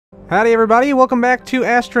Howdy everybody, welcome back to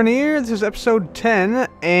Astroneer. This is episode 10,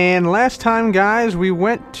 and last time, guys, we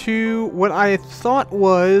went to what I thought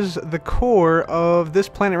was the core of this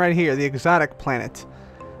planet right here, the exotic planet.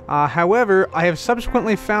 However, I have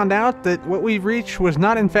subsequently found out that what we reached was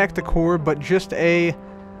not in fact the core, but just a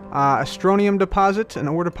astronium deposit, an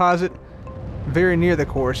ore deposit, very near the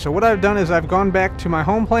core. So what I've done is I've gone back to my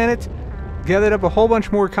home planet, gathered up a whole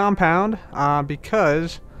bunch more compound,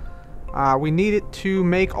 because we need it to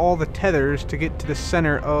make all the tethers to get to the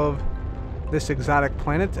center of this exotic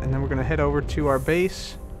planet, and then we're going to head over to our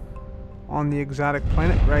base on the exotic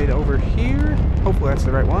planet right over here. Hopefully that's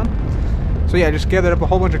the right one. So yeah, I just gathered up a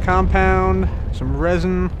whole bunch of compound, some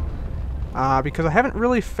resin, because I haven't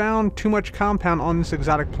really found too much compound on this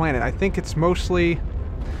exotic planet. I think it's mostly...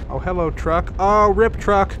 Oh, hello, truck. Oh, rip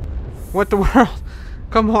truck. What the world?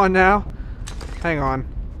 Come on now. Hang on.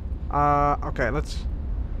 Okay, let's...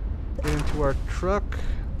 get into our truck.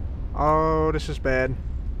 Oh, this is bad.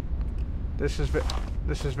 This is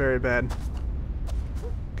very bad.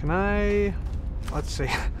 Can I... Let's see.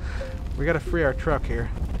 We gotta free our truck here.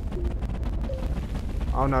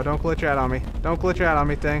 Oh no, don't glitch out on me. Don't glitch out on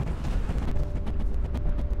me, thing.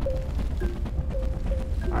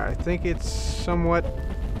 Alright, I think it's somewhat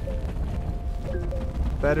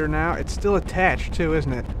better now. It's still attached too,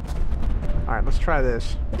 isn't it? Alright, let's try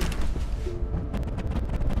this.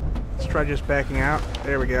 Try just backing out.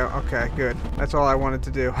 There we go. Okay, good. That's all I wanted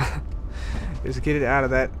to do. Is get it out of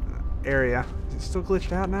that area. Is it still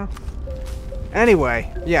glitched out now?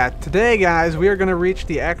 Anyway, yeah, today, guys, we are going to reach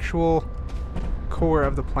the actual core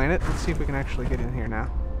of the planet. Let's see if we can actually get in here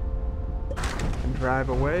now. And drive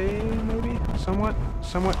away, maybe? Somewhat?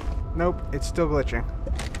 Somewhat? Nope, it's still glitching.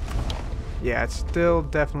 Yeah, it's still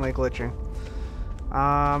definitely glitching.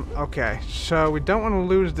 Okay, so we don't want to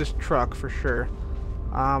lose this truck for sure.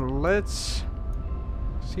 Let's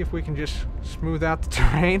see if we can just smooth out the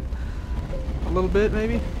terrain a little bit,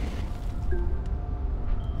 maybe.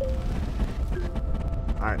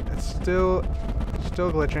 Alright, it's still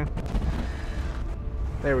glitching.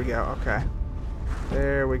 There we go, okay.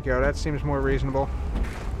 There we go, that seems more reasonable.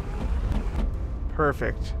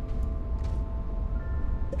 Perfect.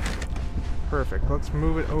 Perfect, let's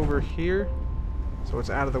move it over here so it's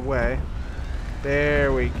out of the way.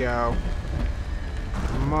 There we go.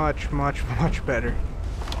 Much, much, much better.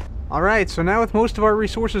 Alright, so now with most of our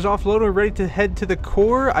resources offloaded, we're ready to head to the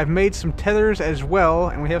core. I've made some tethers as well,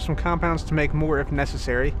 and we have some compounds to make more if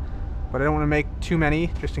necessary. But I don't want to make too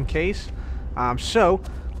many, just in case. So,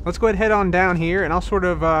 let's go ahead and head on down here, and I'll sort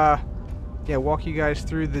of, yeah, walk you guys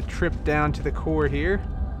through the trip down to the core here.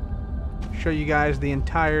 Show you guys the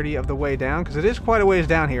entirety of the way down, because it is quite a ways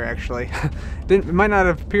down here, actually. It might not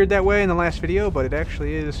have appeared that way in the last video, but it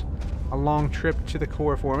actually is a long trip to the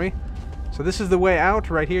core for me. So this is the way out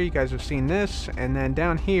right here. You guys have seen this, and then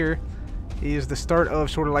down here is the start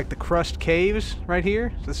of sort of like the crust caves right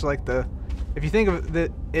here. So this is like the, if you think of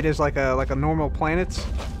it as like a normal planet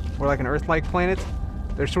or like an Earth-like planet,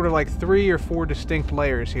 there's sort of like 3 or 4 distinct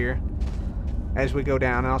layers here as we go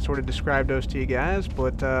down. And I'll sort of describe those to you guys,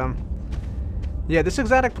 but yeah, this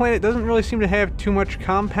exotic planet doesn't really seem to have too much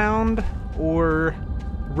compound or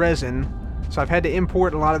resin. So I've had to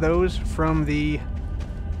import a lot of those from the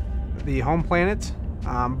home planet,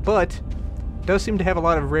 but it does seem to have a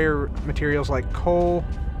lot of rare materials like coal,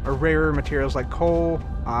 or rarer materials like coal,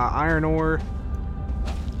 iron ore.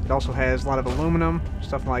 It also has a lot of aluminum,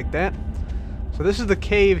 stuff like that. So this is the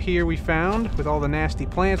cave here we found with all the nasty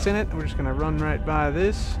plants in it. We're just going to run right by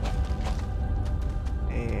this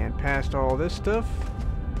and past all this stuff.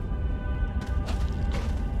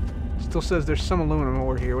 Still says there's some aluminum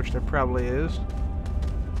ore here, which there probably is.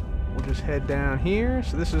 We'll just head down here.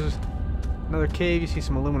 So this is another cave. You see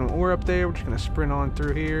some aluminum ore up there. We're just going to sprint on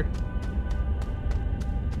through here.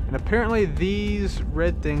 And apparently these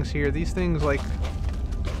red things here, these things like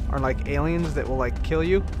are like aliens that will like kill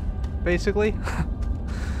you, basically.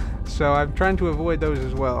 So I'm trying to avoid those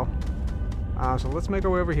as well. So let's make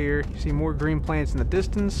our way over here. You see more green plants in the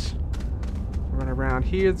distance. Run around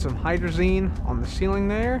here. Some hydrazine on the ceiling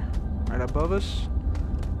there, right above us.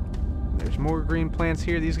 There's more green plants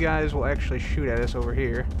here. These guys will actually shoot at us over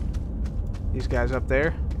here. These guys up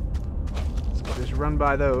there. Let's just run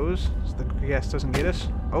by those so the gas doesn't get us.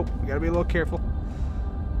 Oh, we gotta be a little careful.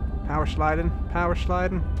 Power sliding, power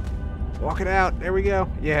sliding. Walk it out. There we go.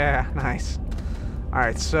 Yeah, nice.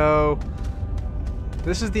 Alright, so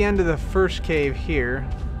this is the end of the first cave here.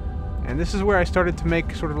 And this is where I started to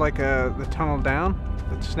make sort of like the tunnel down,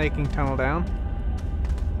 the snaking tunnel down.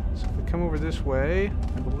 So if we come over this way,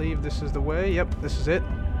 I believe this is the way. Yep, this is it.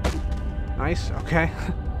 Nice, okay.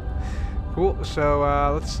 Cool. So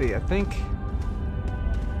let's see. I think,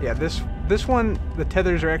 yeah, this one, the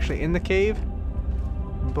tethers are actually in the cave,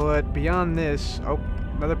 but beyond this, oh,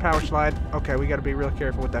 another power slide. Okay, we got to be real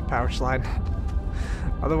careful with that power slide,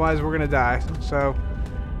 otherwise we're gonna die. So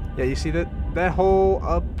yeah, you see that hole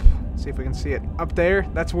up? Let's see if we can see it up there.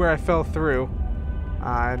 That's where I fell through.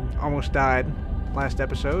 I almost died last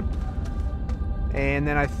episode. And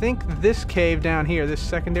then I think this cave down here, this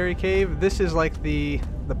secondary cave, this is like the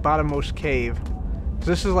bottommost cave. So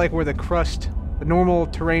this is like where the crust, the normal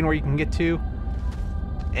terrain where you can get to,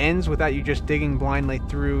 ends without you just digging blindly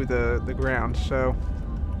through the ground. So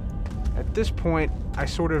at this point, I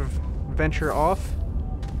sort of venture off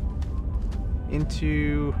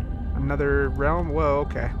into another realm. Whoa,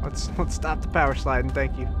 okay. Let's stop the power slide, and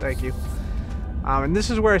thank you. And this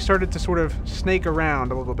is where I started to sort of snake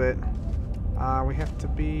around a little bit. We have to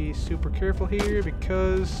be super careful here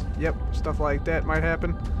because, yep, stuff like that might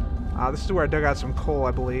happen. This is where I dug out some coal,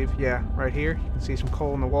 I believe. Yeah, right here. You can see some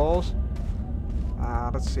coal in the walls.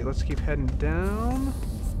 Let's see. Let's keep heading down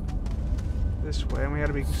this way, and we got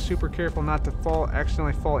to be super careful not to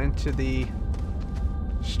accidentally fall into the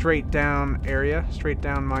straight down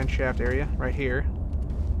mine shaft area right here,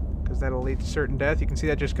 because that'll lead to certain death. You can see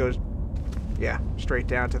that just goes, yeah, straight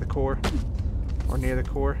down to the core, or near the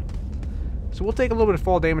core. So we'll take a little bit of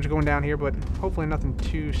fall damage going down here, but hopefully nothing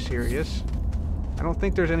too serious. I don't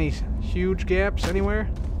think there's any huge gaps anywhere.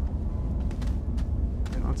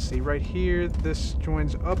 And let's see, right here, this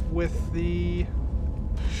joins up with the...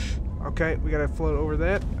 Okay, we gotta float over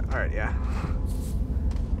that. Alright, yeah.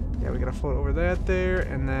 Yeah, we gotta float over that there,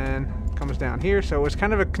 and then comes down here. So it was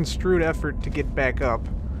kind of a construed effort to get back up.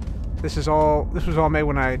 This was all made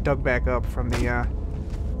when I dug back up from the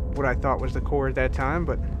what I thought was the core at that time,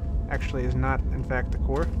 but actually is not in fact the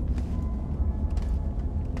core.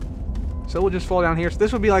 So we'll just fall down here. So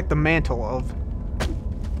this would be like the mantle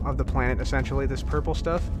of the planet, essentially, this purple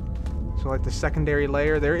stuff. So like the secondary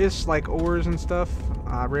layer. There is like ores and stuff,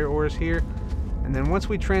 rare ores here. And then once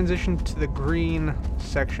we transition to the green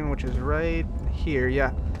section, which is right here,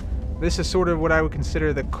 yeah, this is sort of what I would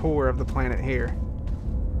consider the core of the planet here.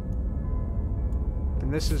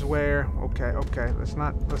 And this is where, okay, let's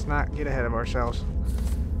not get ahead of ourselves.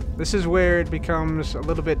 This is where it becomes a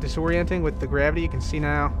little bit disorienting with the gravity. You can see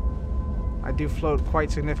now I do float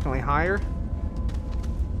quite significantly higher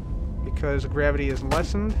because gravity is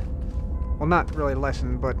lessened. Well, not really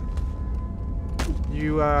lessened, but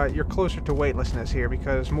you're closer to weightlessness here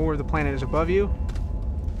because more of the planet is above you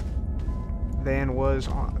than was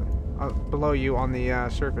below you on the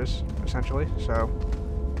surface, essentially. So,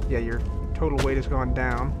 yeah, your total weight has gone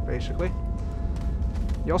down, basically.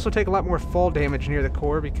 You also take a lot more fall damage near the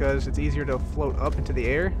core because it's easier to float up into the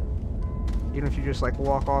air. Even if you just like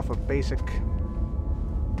walk off a basic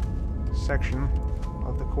section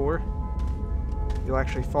of the core, you'll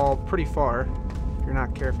actually fall pretty far if you're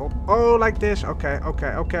not careful. Oh, like this. Okay.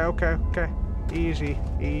 Easy.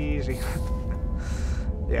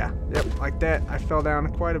 Yeah, yep, like that. I fell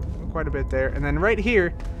down quite a bit there. And then right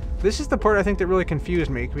here, this is the part I think that really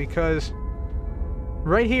confused me, because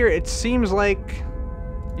right here it seems like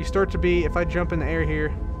you start to be, if I jump in the air here,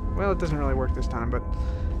 well, it doesn't really work this time, but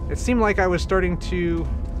it seemed like I was starting to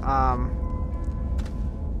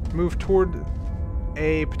move toward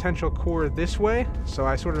a potential core this way, so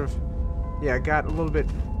I sort of, yeah, got a little bit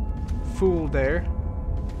fooled there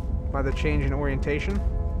by the change in orientation.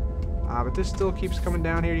 But this still keeps coming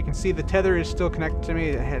down here. You can see the tether is still connected to me.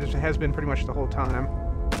 It has been pretty much the whole time,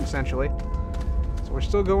 essentially. So we're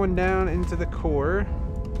still going down into the core,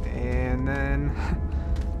 and then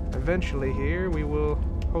eventually here we will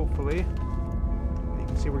hopefully, you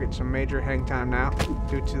can see we're getting some major hang time now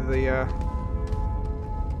due to the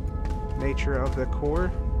nature of the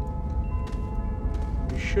core.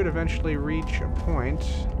 We should eventually reach a point.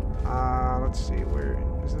 Let's see, where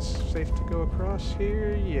is this safe to go across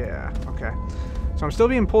here? Yeah, okay. So I'm still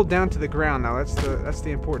being pulled down to the ground now. That's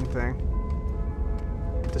the important thing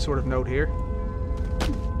to sort of note here.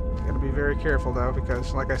 Gotta be very careful though,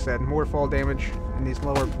 because like I said, more fall damage in these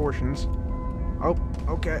lower portions. Oh,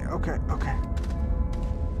 okay.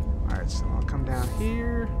 Alright, so I'll come down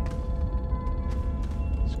here.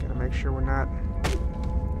 Just gotta make sure we're not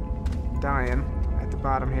dying at the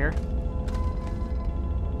bottom here.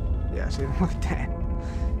 Yeah, see, look at that.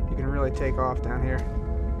 You can really take off down here.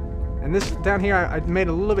 And this down here, I made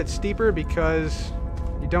a little bit steeper because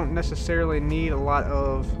you don't necessarily need a lot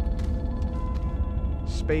of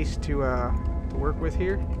space to work with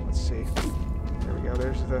here. Let's see. There we go.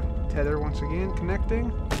 There's the tether once again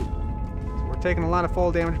connecting. So we're taking a lot of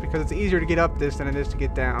fall damage because it's easier to get up this than it is to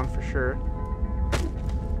get down, for sure.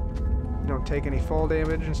 don't take any fall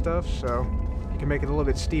damage and stuff, so you can make it a little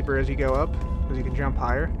bit steeper as you go up, because you can jump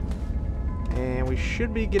higher. And we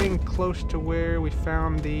should be getting close to where we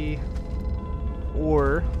found the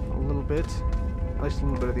ore a little bit. At least a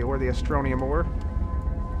little bit of the ore, the Astroneer ore.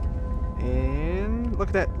 And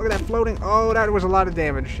look at that floating. Oh, that was a lot of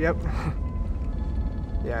damage. Yep.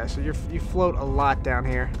 Yeah, so you float a lot down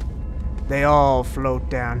here. They all float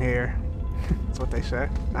down here. That's what they say.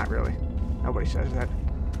 Not really. Nobody says that.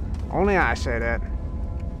 Only I say that.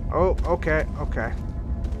 Oh, okay, okay.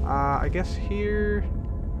 I guess here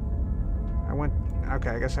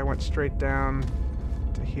I guess I went straight down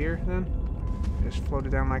to here then. Just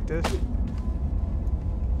floated down like this.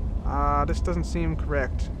 This doesn't seem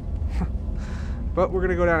correct. But we're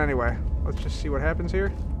gonna go down anyway. Let's just see what happens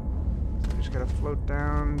here. So just gotta float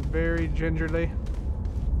down very gingerly.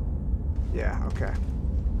 Yeah, okay.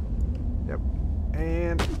 Yep.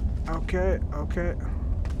 And okay, okay.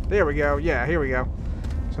 There we go. Yeah, here we go.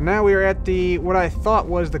 So now we are at the what I thought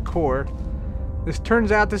was the core. This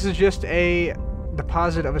turns out this is just a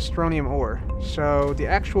deposit of Astroneer ore. So the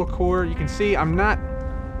actual core, you can see I'm not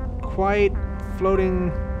quite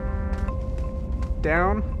floating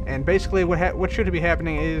down, and basically what should be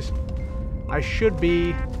happening is I should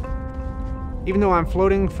be, even though I'm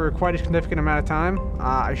floating for quite a significant amount of time,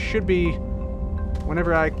 I should be,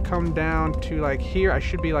 whenever I come down to like here, I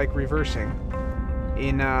should be like reversing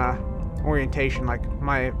in orientation. Like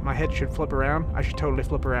my head should flip around. I should totally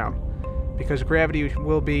flip around because gravity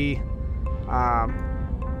will be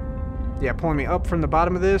yeah, pulling me up from the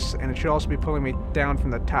bottom of this, and it should also be pulling me down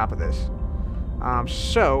from the top of this.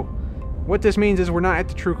 So what this means is we're not at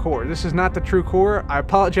the true core. This is not the true core. I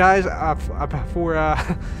apologize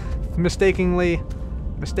for mistakenly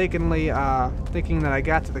thinking that I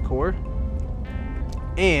got to the core.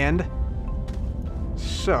 And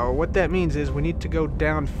so what that means is we need to go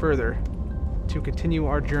down further to continue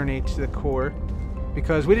our journey to the core,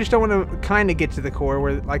 because we just don't want to kind of get to the core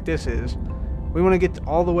where like this is. We want to get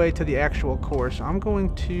all the way to the actual core. So I'm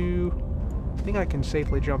going to, I think I can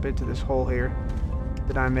safely jump into this hole here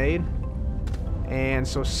that I made. And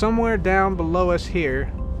so somewhere down below us here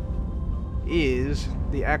is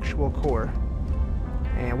the actual core.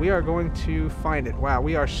 And we are going to find it. Wow,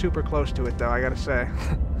 we are super close to it though, I gotta say.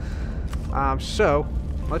 So,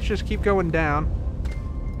 let's just keep going down.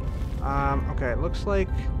 Okay, it looks like,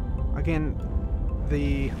 again,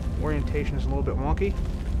 the orientation is a little bit wonky.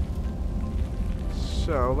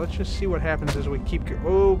 So, let's just see what happens as we keep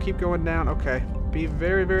going down. Okay, be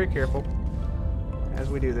very, very careful as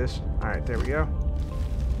we do this. Alright, there we go.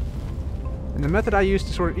 And the method I use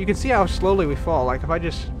to sort of, you can see how slowly we fall. Like, if I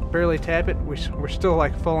just barely tap it, we're still,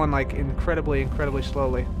 like, falling, like, incredibly, incredibly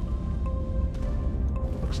slowly.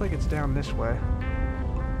 Looks like it's down this way.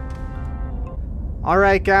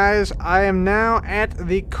 Alright, guys, I am now at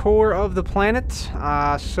the core of the planet.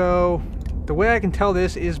 So, the way I can tell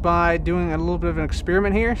this is by doing a little bit of an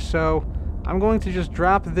experiment here. So, I'm going to just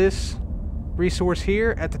drop this resource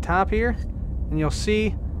here at the top here, and you'll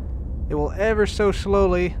see it will ever so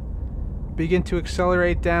slowly begin to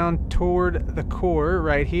accelerate down toward the core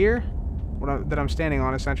right here, that I'm standing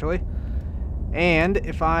on essentially. And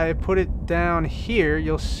if I put it down here,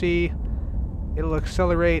 you'll see it'll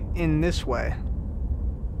accelerate in this way.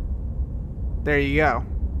 There you go.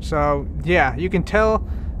 So yeah, you can tell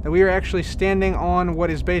that we are actually standing on what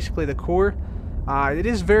is basically the core. It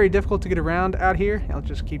is very difficult to get around out here. I'll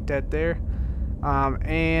just keep that there.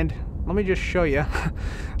 And let me just show you.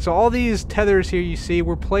 So all these tethers here you see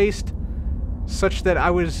were placed such that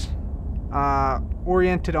I was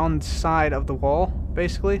oriented on the side of the wall,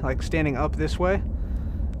 basically, like standing up this way.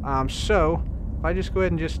 So if I just go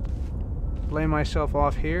ahead and just lay myself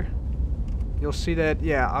off here, you'll see that,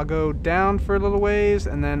 yeah, I'll go down for a little ways,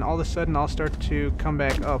 and then all of a sudden I'll start to come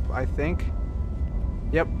back up, I think.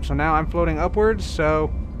 Yep, so now I'm floating upwards,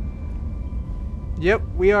 so yep,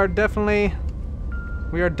 we are definitely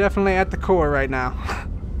at the core right now.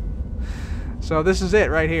 So this is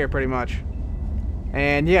it right here, pretty much.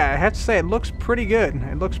 And yeah, I have to say, it looks pretty good.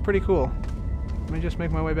 It looks pretty cool. Let me just make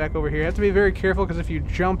my way back over here. You have to be very careful, because if you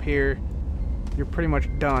jump here, you're pretty much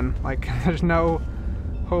done. Like, there's no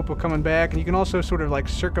hope of coming back. And you can also sort of like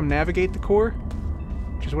circumnavigate the core,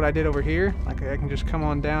 which is what I did over here. Like, I can just come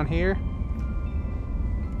on down here.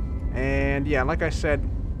 And yeah, like I said,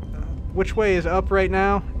 which way is up right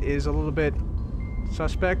now is a little bit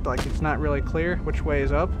suspect. Like, it's not really clear which way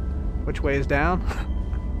is up, which way is down.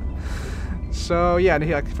 So yeah,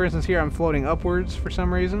 like for instance here I'm floating upwards for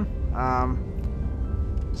some reason.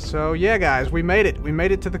 So yeah, guys, we made it. We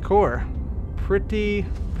made it to the core. Pretty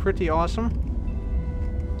awesome.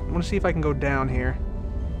 I want to see if I can go down here.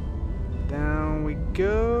 Down we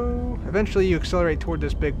go. Eventually you accelerate toward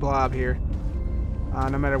this big blob here,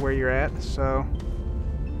 no matter where you're at. So,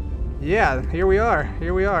 yeah, here we are.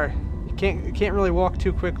 Here we are. You can't really walk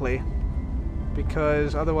too quickly,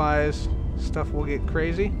 because otherwise stuff will get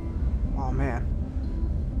crazy. Oh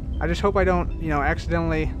man. I just hope I don't, you know,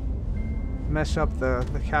 accidentally mess up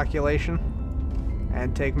the calculation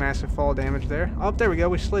and take massive fall damage there. Oh, there we go.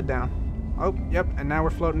 We slid down. Oh, yep, and now we're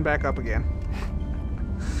floating back up again.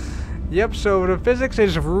 Yep, so the physics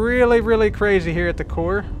is really, really crazy here at the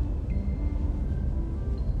core.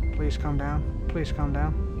 Please come down. Please come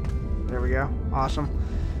down. There we go. Awesome.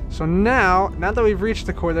 So now that we've reached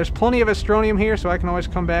the core, there's plenty of astronium here, so I can always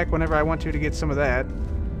come back whenever I want to get some of that.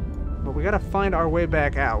 But we gotta find our way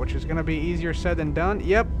back out, which is gonna be easier said than done.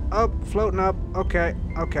 Yep, up, floating up. Okay,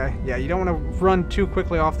 okay. Yeah, you don't want to run too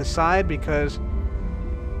quickly off the side, because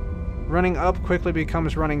running up quickly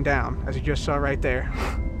becomes running down, as you just saw right there.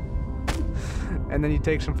 And then you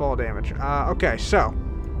take some fall damage. Okay, so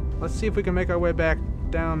let's see if we can make our way back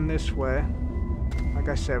down this way. Like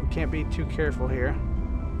I said, we can't be too careful here.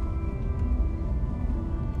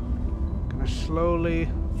 Gonna slowly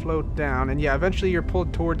float down, and yeah, eventually you're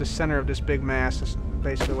pulled toward the center of this big mass. That's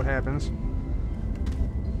basically what happens.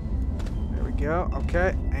 There we go.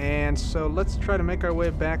 Okay, and so let's try to make our way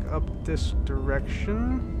back up this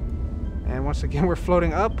direction. And once again, we're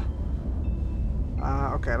floating up.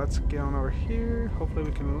 Okay, let's get on over here. Hopefully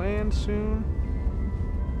we can land soon.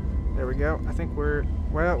 There we go. I think we're...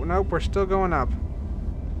 Well, nope, we're still going up.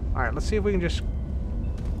 Alright, let's see if we can just...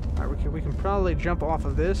 Alright, we can probably jump off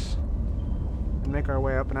of this and make our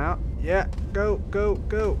way up and out. Yeah, go, go,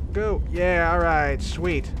 go, go. Yeah, alright,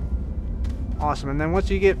 sweet. Awesome. And then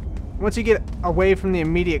once you get away from the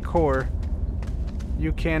immediate core,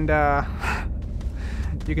 you can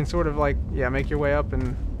you can sort of like, yeah, make your way up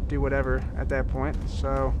and do whatever at that point.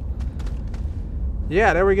 So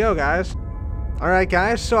yeah, there we go, guys. Alright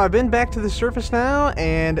guys, so I've been back to the surface now,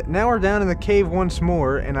 and now we're down in the cave once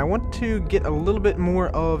more, and I want to get a little bit more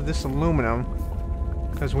of this aluminum,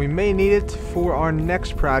 because we may need it for our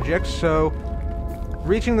next project. So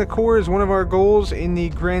reaching the core is one of our goals in the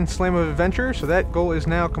Grand Slam of Adventure, so that goal is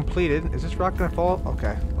now completed. Is this rock gonna fall?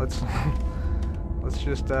 Okay, let's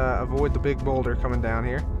just avoid the big boulder coming down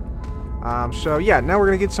here. So yeah, now we're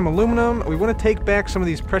gonna get some aluminum. We want to take back some of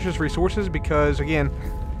these precious resources, because again,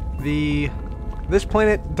 this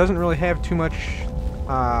planet doesn't really have too much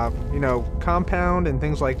you know, compound and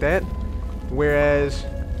things like that, whereas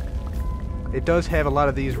it does have a lot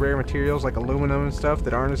of these rare materials like aluminum and stuff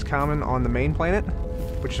that aren't as common on the main planet,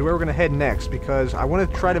 which is where we're going to head next, because I want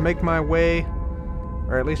to try to make my way,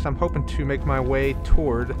 or at least I'm hoping to make my way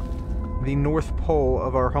toward the North Pole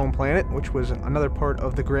of our home planet, which was another part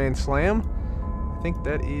of the Grand Slam. I think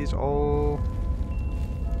that is all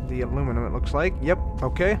the aluminum, it looks like. Yep,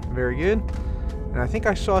 okay, very good. And I think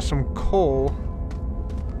I saw some coal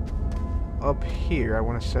up here, I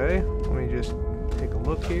want to say. Let me just take a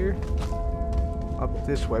look here. Up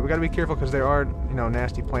this way. We got to be careful, because there are, you know,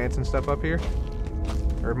 nasty plants and stuff up here.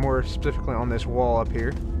 Or more specifically on this wall up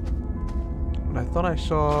here. But I thought I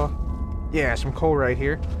saw, yeah, some coal right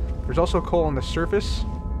here. There's also coal on the surface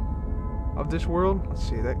of this world. Let's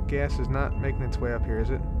see, that gas is not making its way up here,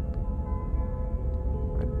 is it?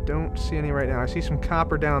 I don't see any right now. I see some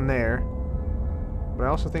copper down there. But I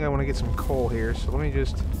also think I want to get some coal here. So let me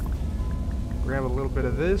just grab a little bit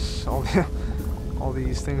of this. All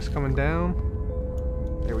these things coming down.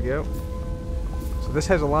 There we go. So this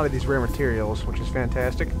has a lot of these rare materials, which is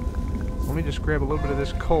fantastic. Let me just grab a little bit of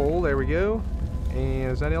this coal. There we go.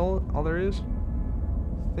 And is that all there is?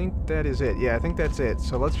 I think that is it. Yeah, I think that's it.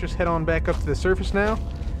 So let's just head on back up to the surface now.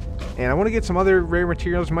 And I want to get some other rare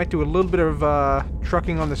materials. Might do a little bit of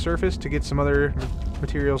trucking on the surface to get some other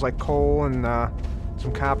materials like coal and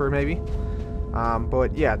some copper maybe.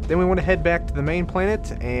 But yeah, then we want to head back to the main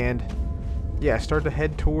planet and yeah, start to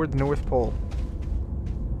head toward the North Pole.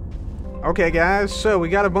 Okay guys, so we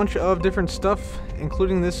got a bunch of different stuff,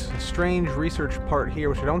 including this strange research part here,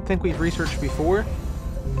 which I don't think we've researched before.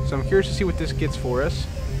 So I'm curious to see what this gets for us.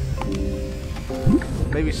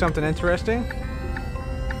 Maybe something interesting.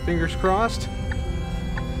 Fingers crossed.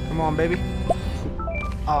 Come on, baby.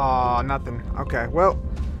 Aw, nothing. Okay, well,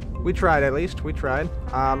 we tried at least. We tried.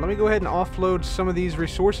 Let me go ahead and offload some of these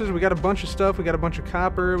resources. We got a bunch of stuff. We got a bunch of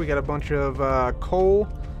copper. We got a bunch of coal.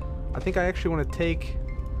 I think I actually want to take...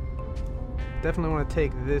 Definitely want to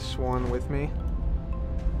take this one with me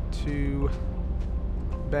to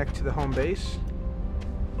back to the home base.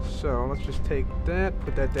 So let's just take that,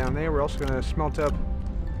 put that down there. We're also going to smelt up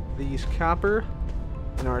these copper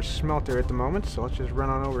in our smelter at the moment. So let's just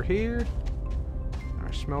run on over here. All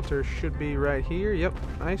Our smelter should be right here. Yep,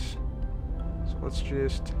 nice. So let's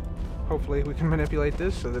just, hopefully we can manipulate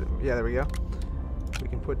this so that, yeah, there we go. We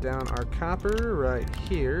can put down our copper right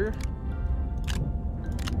here.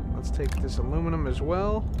 Let's take this aluminum as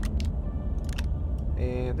well.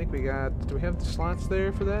 And I think we got, do we have the slots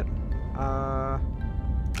there for that?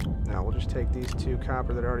 No, we'll just take these 2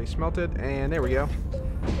 copper that are already smelted, and there we go.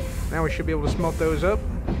 Now we should be able to smelt those up.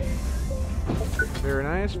 Very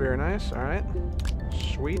nice, very nice. Alright.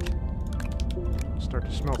 Sweet. Start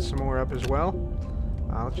to smelt some more up as well.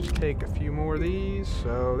 Let's just take a few more of these.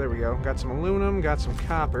 So, there we go. Got some aluminum, got some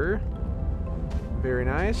copper. Very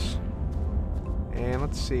nice. And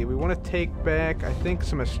let's see, we want to take back, I think,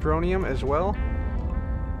 some astronium as well.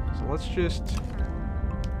 So let's just,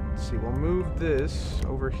 let's see, we'll move this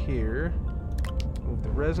over here. Move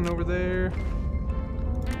the resin over there.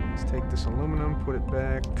 Let's take this aluminum, put it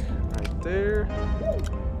back right there.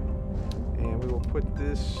 And we will put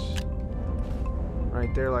this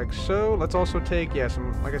right there like so. Let's also take, yeah,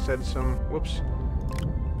 some, like I said, some, whoops,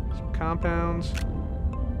 some compounds.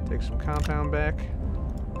 Take some compound back.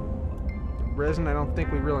 Resin I don't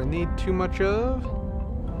think we really need too much of.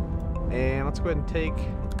 And let's go ahead and take,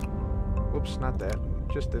 whoops, not that,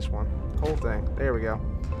 just this one, whole thing. There we go.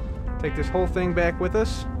 Take this whole thing back with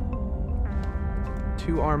us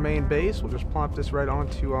to our main base. We'll just plop this right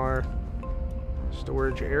onto our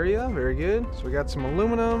storage area. Very good. So we got some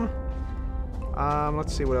aluminum.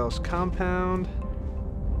 Let's see what else. Compound.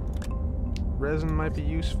 Resin might be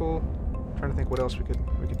useful. I'm trying to think what else we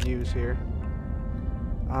could use here.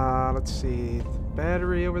 Let's see. The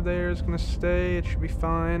battery over there is gonna stay. It should be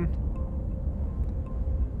fine.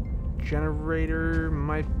 Generator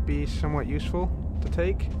might be somewhat useful to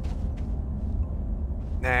take.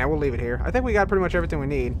 Nah, we'll leave it here. I think we got pretty much everything we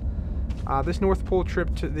need. This North Pole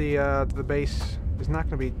trip to the base is not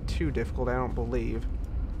going to be too difficult, I don't believe.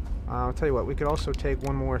 I'll tell you what, we could also take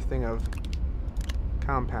one more thing of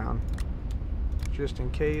compound, just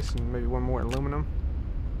in case, and maybe one more aluminum.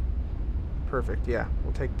 Perfect, yeah.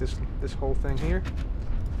 We'll take this whole thing here.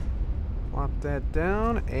 Plop that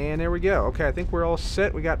down, and there we go. Okay, I think we're all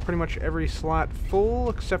set. We got pretty much every slot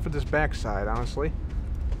full, except for this backside, honestly.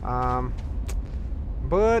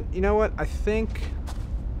 But, you know what? I think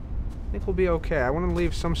we'll be okay. I want to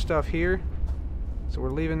leave some stuff here. So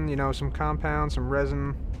we're leaving, you know, some compound, some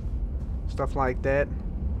resin, stuff like that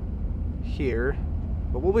here.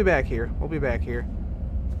 But we'll be back here. We'll be back here.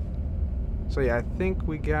 So yeah, I think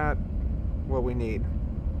we got what we need.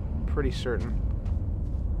 Pretty certain.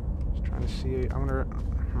 Just trying to see. I wonder.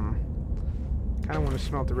 Kind of want to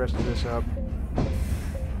smelt the rest of this up.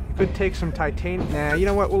 You could take some titanium. Nah, you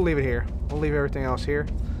know what? We'll leave it here. We'll leave everything else here.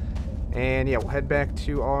 And yeah, we'll head back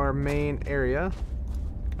to our main area.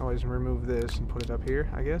 Always remove this and put it up here,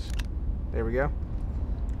 I guess. There we go.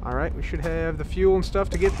 Alright, we should have the fuel and stuff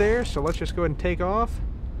to get there, so let's just go ahead and take off.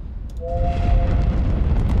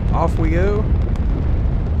 Off we go.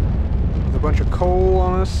 With a bunch of coal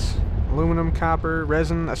on us. Aluminum, copper,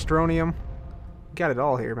 resin, astronium. Got it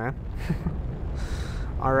all here, man.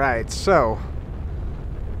 Alright, so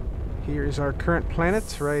here is our current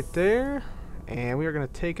planet right there. And we are going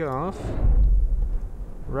to take off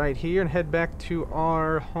right here and head back to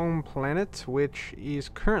our home planet, which is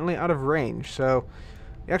currently out of range. So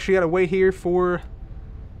we actually got to wait here for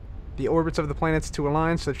the orbits of the planets to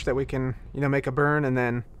align such that we can, you know, make a burn and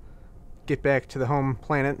then get back to the home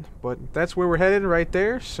planet. But that's where we're headed right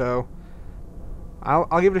there. So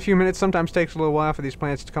I'll give it a few minutes. Sometimes it takes a little while for these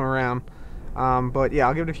planets to come around. But yeah,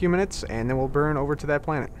 I'll give it a few minutes and then we'll burn over to that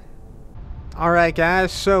planet. Alright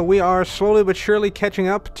guys, so we are slowly but surely catching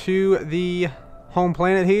up to the home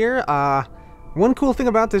planet here. One cool thing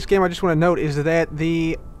about this game I just want to note is that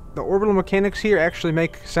the orbital mechanics here actually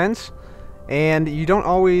make sense, and you don't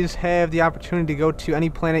always have the opportunity to go to any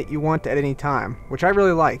planet you want at any time, which I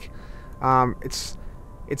really like.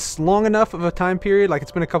 It's long enough of a time period, like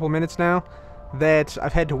it's been a couple minutes now, that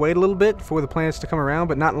I've had to wait a little bit for the planets to come around,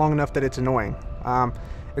 but not long enough that it's annoying.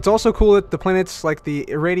 It's also cool that the planets, like the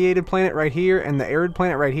irradiated planet right here and the arid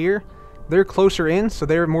planet right here, they're closer in, so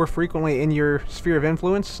they're more frequently in your sphere of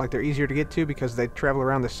influence. Like they're easier to get to because they travel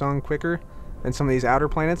around the sun quicker than some of these outer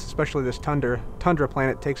planets, especially this tundra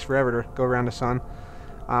planet takes forever to go around the sun.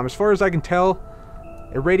 As far as I can tell,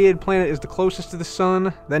 irradiated planet is the closest to the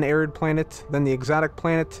sun, then arid planet, then the exotic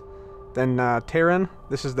planet, then Terran.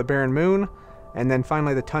 This is the barren moon, and then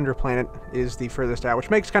finally the tundra planet is the furthest out, which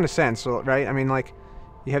makes kind of sense, right? I mean, like,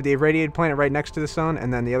 you have the irradiated planet right next to the sun,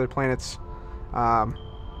 and then the other planets,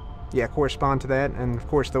 yeah, correspond to that. And of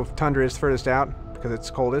course, the tundra is furthest out because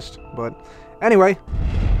it's coldest. But anyway,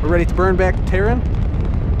 we're ready to burn back to Terran.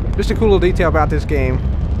 Just a cool little detail about this game.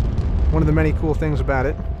 One of the many cool things about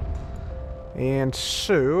it. And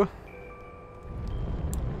so,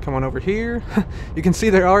 come on over here. You can see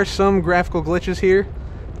there are some graphical glitches here.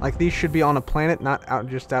 Like these should be on a planet, not out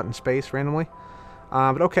just out in space randomly.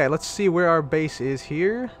 But okay, let's see where our base is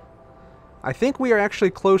here. I think we are actually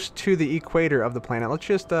close to the equator of the planet. Let's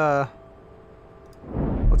just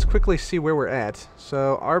let's quickly see where we're at.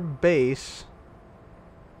 So our base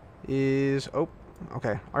is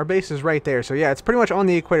okay. Our base is right there. So yeah, it's pretty much on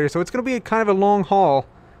the equator. So it's going to be kind of a long haul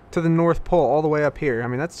to the North Pole all the way up here. I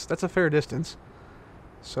mean, that's a fair distance.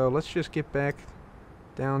 So let's just get back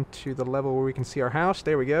down to the level where we can see our house.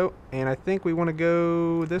 There we go. And I think we want to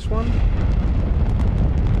go this one.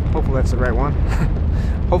 Hopefully that's the right one.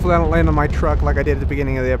 Hopefully I don't land on my truck like I did at the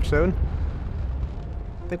beginning of the episode.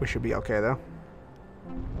 I think we should be okay though.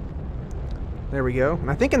 There we go.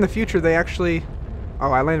 And I think in the future they actually...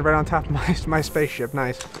 Oh, I landed right on top of my spaceship.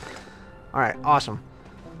 Nice. Alright, awesome.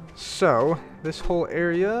 So, this whole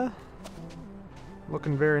area,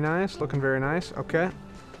 looking very nice, okay.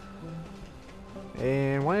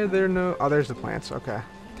 And why are there no... Oh, there's the plants, okay.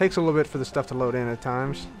 Takes a little bit for the stuff to load in at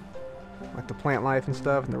times. Like the plant life and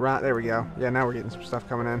stuff, and the rot, there we go. Yeah, now we're getting some stuff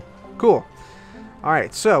coming in. Cool.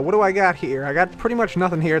 Alright, so, what do I got here? I got pretty much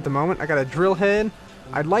nothing here at the moment. I got a drill head.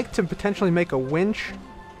 I'd like to potentially make a winch.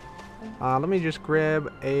 Let me just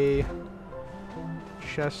grab a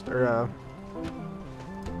chest, or a...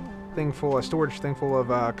 storage thing full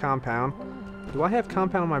of compound. Do I have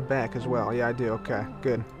compound on my back as well? Yeah, I do. Okay,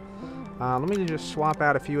 good. Let me just swap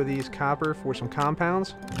out a few of these copper for some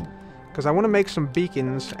compounds, because I want to make some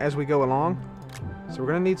beacons as we go along. So we're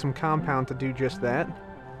going to need some compound to do just that.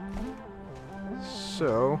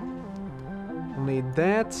 So we'll need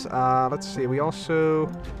that. Let's see. We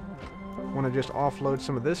also want to just offload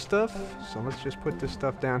some of this stuff. So let's just put this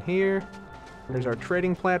stuff down here. There's our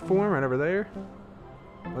trading platform right over there.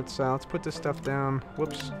 Let's put this stuff down.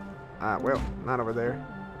 Whoops. Well, not over there.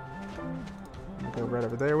 I'll go right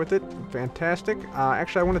over there with it. Fantastic.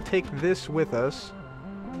 Actually, I want to take this with us.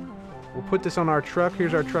 We'll put this on our truck.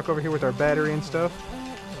 Here's our truck over here with our battery and stuff.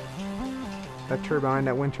 That turbine,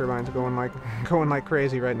 that wind turbine's going like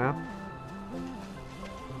crazy right now.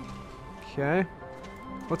 Okay.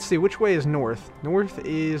 Let's see, which way is north? North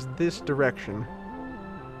is this direction.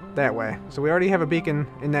 That way. So we already have a beacon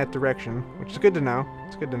in that direction, which is good to know.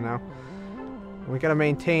 It's good to know. We gotta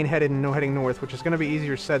maintain heading north, which is gonna be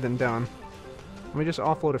easier said than done. Let me just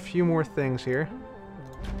offload a few more things here.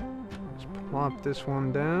 Let's plop this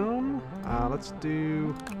one down. Let's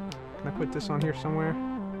do... Can I put this on here somewhere?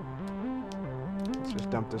 Let's just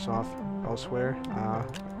dump this off elsewhere.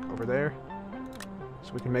 Over there.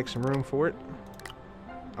 So we can make some room for it.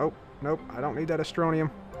 Oh, nope, I don't need that astronium.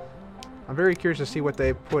 I'm very curious to see what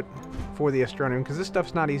they put for the astronium, because this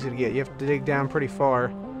stuff's not easy to get. You have to dig down pretty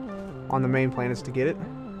far on the main planets to get it.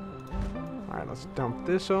 Alright, let's dump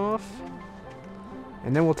this off.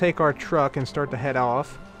 And then we'll take our truck and start to head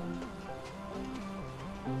off.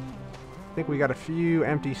 I think we got a few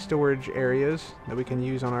empty storage areas that we can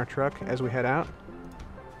use on our truck as we head out.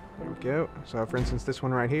 There we go. So for instance, this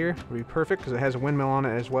one right here would be perfect because it has a windmill on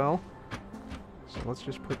it as well. So let's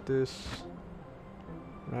just put this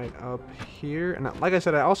right up here. And like I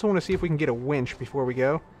said, I also want to see if we can get a winch before we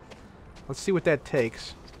go. Let's see what that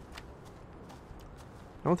takes.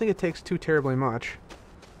 I don't think it takes too terribly much.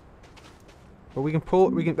 But we can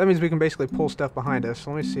pull, that means we can basically pull stuff behind us.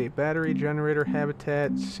 So let me see. Battery, generator,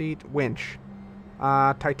 habitat, seat, winch.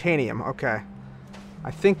 Titanium, okay.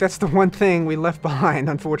 I think that's the one thing we left behind,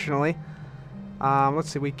 unfortunately. Let's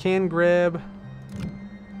see, we can grab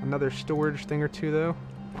another storage thing or two, though.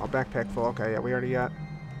 Oh, backpack full. Okay, yeah, we already got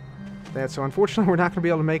that. So unfortunately, we're not going to be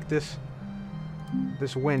able to make this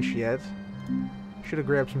winch yet. Should have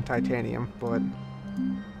grabbed some titanium, but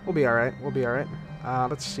we'll be alright. We'll be alright.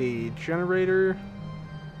 Let's see. Generator.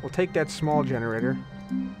 We'll take that small generator.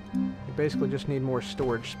 We basically just need more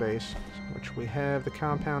storage space, which we have the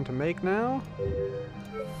compound to make now.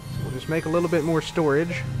 So we'll just make a little bit more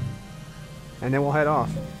storage, and then we'll head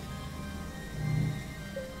off.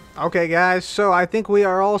 Okay guys, so I think we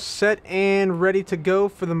are all set and ready to go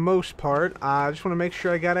for the most part. I just want to make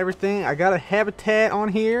sure I got everything. I got a habitat on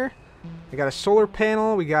here. I got a solar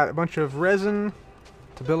panel. We got a bunch of resin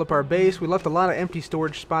to build up our base. We left a lot of empty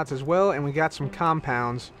storage spots as well, and we got some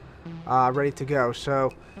compounds ready to go.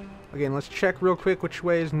 So again, let's check real quick which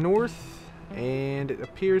way is north, and it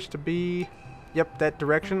appears to be, yep, that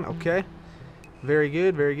direction. Okay, very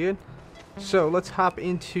good, very good. So let's hop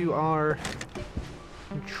into our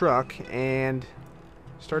truck and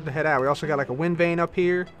start to head out. We also got like a wind vane up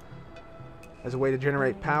here as a way to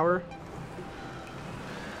generate power.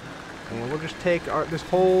 And we'll just take this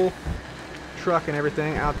whole truck and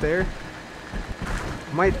everything out there.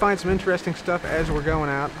 Might find some interesting stuff as we're going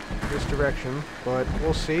out this direction, but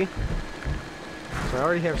we'll see. So I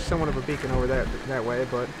already have somewhat of a beacon over that way,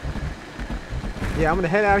 but yeah, I'm going to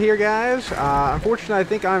head out here, guys. Unfortunately, I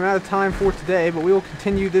think I'm out of time for today, but we will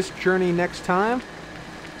continue this journey next time.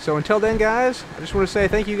 So until then, guys, I just want to say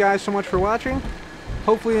thank you guys so much for watching.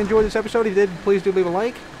 Hopefully you enjoyed this episode. If you did, please do leave a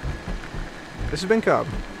like. This has been Cub.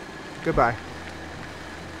 Goodbye.